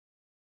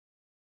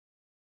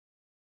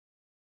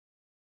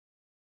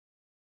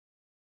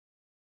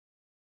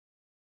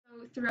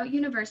So throughout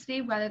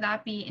university, whether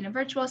that be in a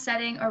virtual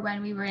setting or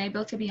when we were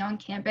able to be on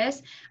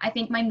campus, I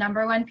think my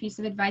number one piece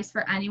of advice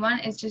for anyone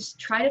is just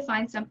try to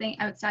find something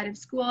outside of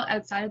school,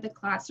 outside of the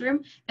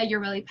classroom that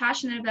you're really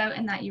passionate about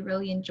and that you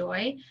really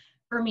enjoy.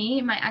 For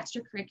me, my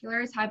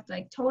extracurriculars have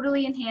like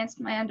totally enhanced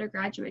my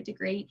undergraduate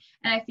degree,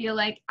 and I feel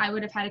like I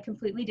would have had a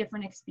completely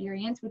different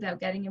experience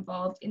without getting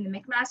involved in the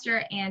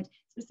McMaster and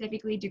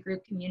specifically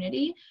DeGroote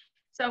community.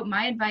 So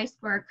my advice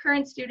for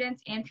current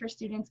students and for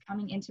students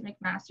coming into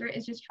McMaster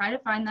is just try to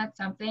find that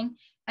something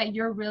that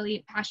you're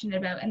really passionate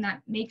about and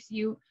that makes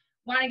you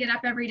want to get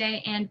up every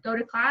day and go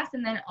to class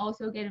and then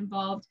also get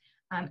involved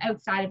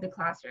outside of the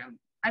classroom.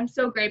 I'm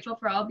so grateful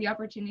for all the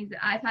opportunities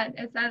that I've had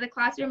outside of the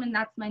classroom, and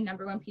that's my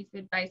number one piece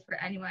of advice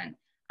for anyone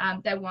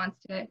that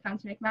wants to come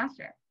to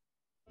McMaster.